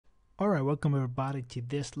Alright, welcome everybody to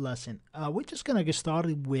this lesson. We're just gonna get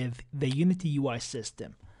started with the Unity UI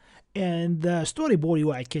system. And the Storyboard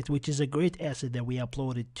UI kit, which is a great asset that we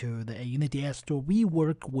uploaded to the Unity App Store, we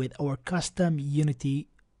work with our custom Unity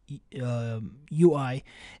UI,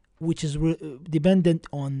 which is dependent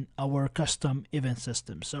on our custom event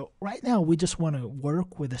system. So right now we just want to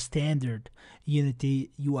work with a standard Unity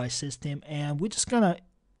UI system, and we're just gonna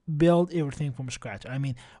build everything from scratch. I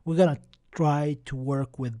mean, we're gonna try to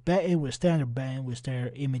work with standard band, with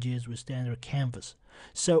standard images, with standard canvas.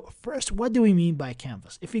 So first, what do we mean by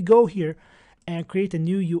canvas? If we go here and create a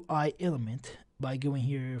new UI element by going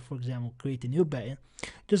here, for example, create a new button,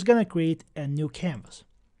 just gonna create a new canvas.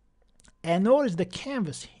 And notice the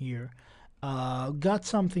canvas here got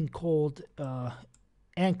something called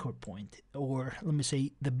anchor point, or let me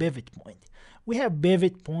say the pivot point. We have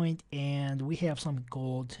pivot point, and we have something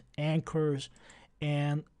called anchors,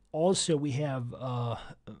 and also we have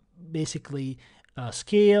basically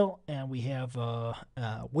scale, and we have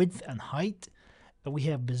width and height. We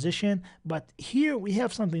have position, but here we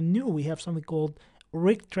have something new. We have something called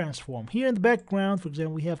rig transform. Here in the background, for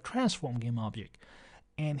example, we have transform game object.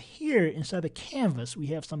 And here inside the canvas, we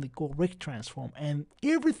have something called rig transform. And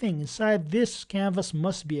everything inside this canvas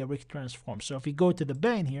must be a rig transform. So if you go to the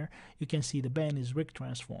band here, you can see the band is rig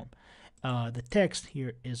transform. The text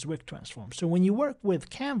here is rig transform. So when you work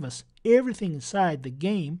with canvas, everything inside the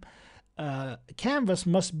game, canvas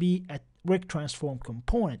must be a rig transform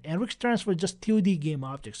component. And rig transform is just 2D game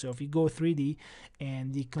object. So if you go 3D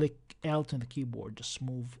and you click Alt on the keyboard, just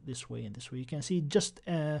move this way and this way, you can see just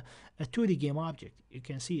a 2D game object. You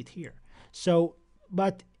can see it here. So,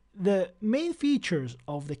 but the main features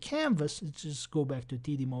of the canvas, let's just go back to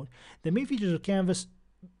 2D mode. The main features of canvas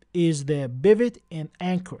is the pivot and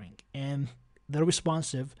anchoring and the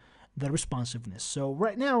responsiveness. So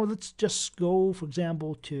right now, let's just go, for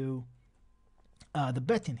example, to the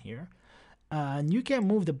button here. And you can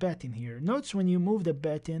move the button here. Notice when you move the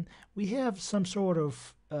button, we have some sort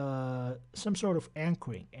of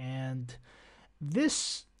anchoring, and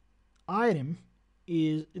this item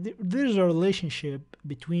is there's a relationship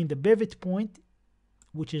between the pivot point,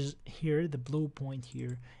 which is here, the blue point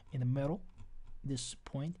here in the middle, this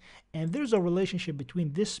point, and there's a relationship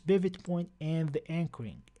between this pivot point and the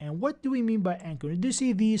anchoring. And what do we mean by anchoring? Do you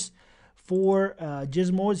see these four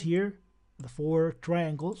gizmos here, the four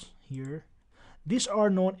triangles here? These are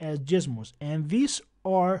known as gizmos, and these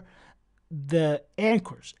are the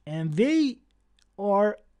anchors, and they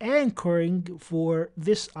are anchoring for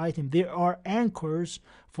this item. They are anchors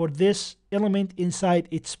for this element inside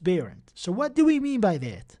its parent. So what do we mean by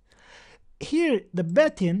that? Here, the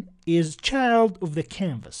button is child of the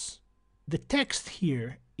canvas. The text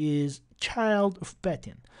here is child of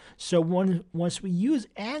button. So once we use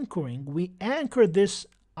anchoring, we anchor this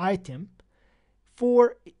item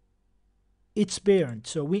for its parent.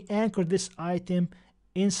 So we anchor this item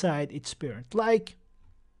inside its parent. Like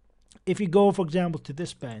if you go, for example, to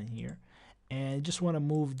this button here, and you just want to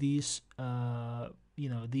move these,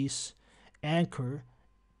 these anchor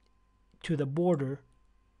to the border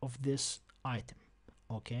of this item.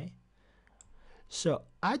 Okay. So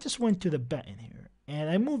I just went to the button here, and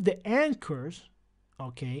I moved the anchors,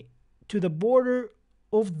 okay, to the border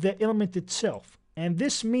of the element itself. And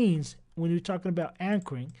this means when we're talking about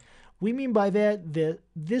anchoring, we mean by that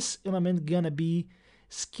this element gonna be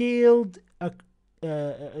scaled,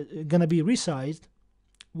 gonna be resized.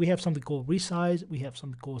 We have something called resize, we have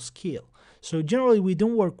something called scale. So generally we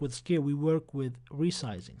don't work with scale, we work with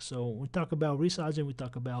resizing. So when we talk about resizing, we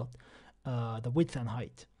talk about the width and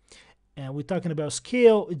height. And we're talking about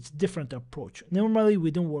scale, it's different approach. Normally we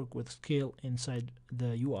don't work with scale inside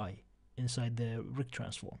the UI, inside the rig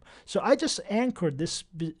transform. So I just anchored this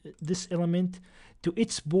element to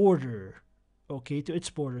its border, okay, to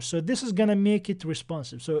its border. So this is gonna make it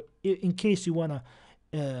responsive. So in case you wanna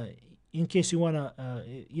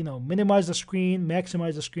minimize the screen,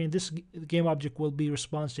 maximize the screen, this game object will be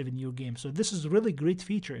responsive in your game. So this is a really great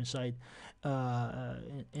feature inside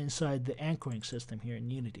the anchoring system here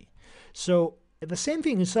in Unity. So the same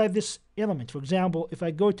thing inside this element. For example, if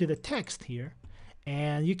I go to the text here,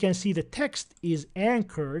 and you can see the text is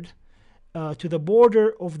anchored to the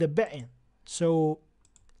border of the button. So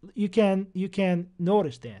you can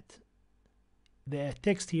notice that the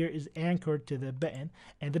text here is anchored to the button,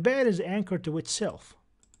 and the button is anchored to itself.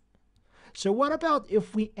 So what about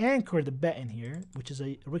if we anchor the button here, which is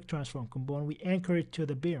a rig transform component, we anchor it to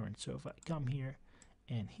the parent. So if I come here,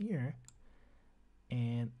 and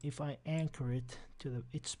if I anchor it to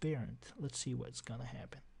its parent, let's see what's gonna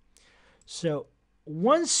happen. So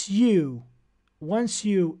once you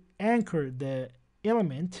anchor the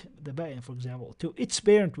element, the button, for example, to its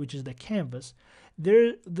parent, which is the canvas,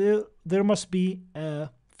 there must be a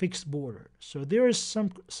fixed border. So there is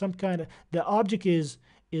some kind of, the object is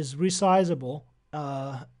resizable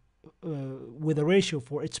with a ratio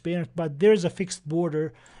for its parent, but there's a fixed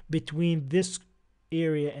border between this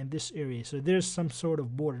area and this area. So there's some sort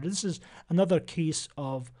of border. This is another case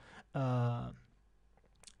of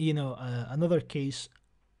another case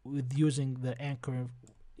with using the anchor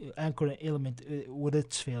element with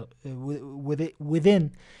its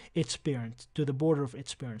within its parent, to the border of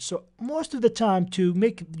its parent. So most of the time, to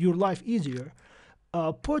make your life easier,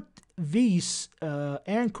 put these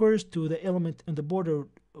anchors to the element in the border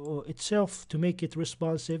itself to make it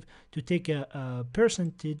responsive, to take a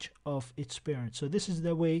percentage of its parent. So this is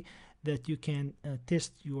the way that you can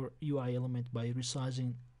test your UI element by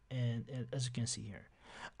resizing, and as you can see here.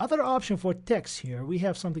 Other option for text here, we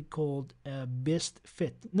have something called best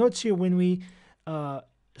fit. Notice here when we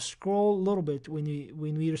scroll a little bit, when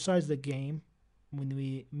we resize the game, when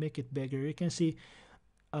we make it bigger, you can see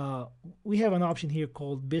we have an option here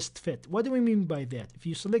called best fit. What do we mean by that? If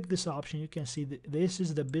you select this option, you can see that this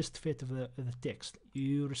is the best fit of the text.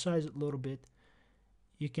 You resize it a little bit,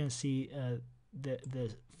 you can see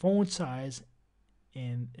the font size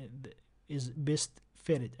and is best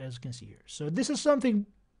fitted, as you can see here. So this is something,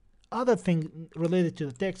 other thing related to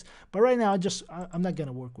the text, but right now I'm not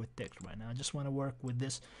gonna work with text right now. I just want to work with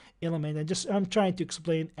this element, and I'm trying to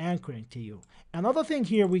explain anchoring to you. Another thing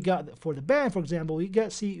here we got for the band, for example, you're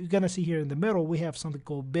gonna see here in the middle we have something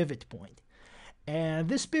called pivot point, and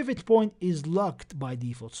this pivot point is locked by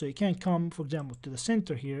default. So you can come, for example, to the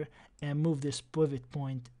center here and move this pivot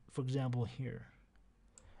point, for example, here,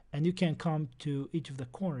 and you can come to each of the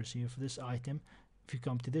corners here for this item. If you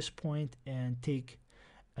come to this point and take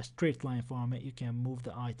a straight line from it, you can move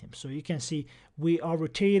the item. So you can see we are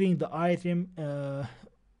rotating the item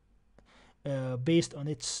based on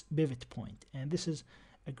its pivot point, and this is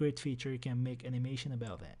a great feature. You can make animation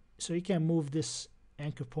about that. So you can move this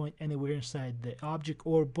anchor point anywhere inside the object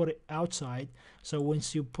or put it outside. So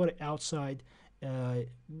once you put it outside,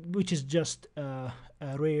 which is just a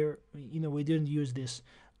rare, we didn't use this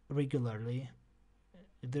regularly.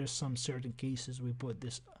 There's some certain cases we put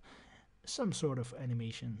this some sort of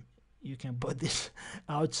animation. You can put this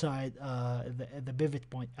outside the pivot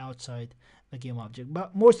point outside the game object,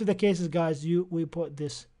 but most of the cases, guys, we put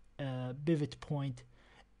this pivot point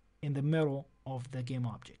in the middle of the game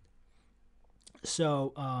object.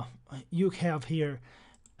 So you have here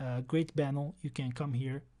a great panel. You can come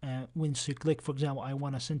here, and once you click, for example, I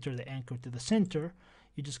want to center the anchor to the center,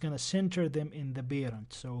 you're just gonna center them in the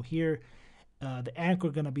parent. So here the anchor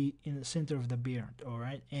gonna be in the center of the parent. All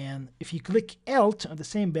right, and if you click Alt on the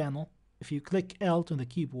same panel, if you click Alt on the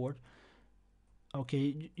keyboard,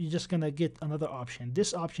 okay, you're just gonna get another option.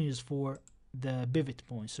 This option is for the pivot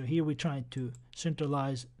point. So here we're trying to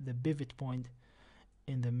centralize the pivot point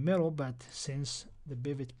in the middle, but since the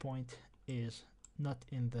pivot point is not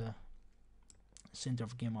in the center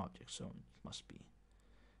of game object, so it must be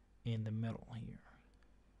in the middle here.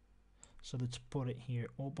 So let's put it here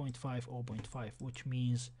 0.5, 0.5, which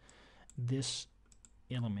means this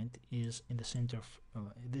element is in the center of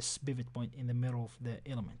this pivot point in the middle of the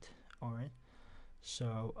element. All right,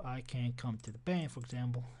 so I can come to the band, for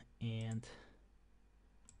example, and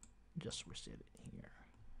just reset it here.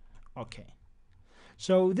 Okay,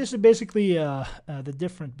 so this is basically the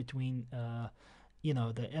difference between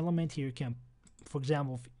the element here. You can, for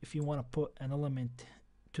example, if you want to put an element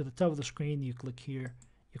to the top of the screen, you click here,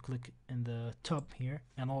 you click in the top here,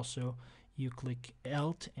 and also you click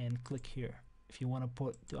Alt and click here. If you want to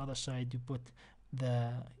put the other side,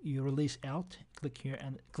 you release Alt, click here,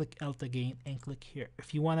 and click Alt again and click here.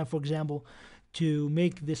 If you want to, for example, to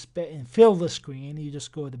make this button fill the screen, you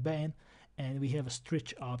just go to the button, and we have a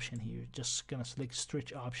stretch option here. Just gonna select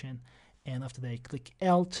stretch option, and after that click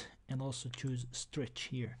Alt and also choose stretch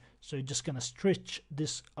here. So you're just gonna stretch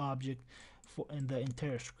this object in the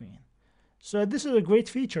entire screen. So this is a great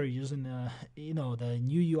feature using the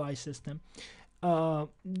new UI system.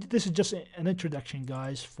 This is just an introduction,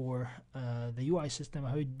 guys, for the UI system. I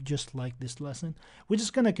hope you just like this lesson. We're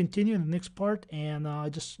just gonna continue in the next part and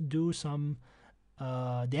just do some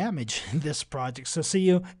damage in this project. So see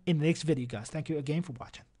you in the next video, guys. Thank you again for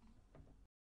watching.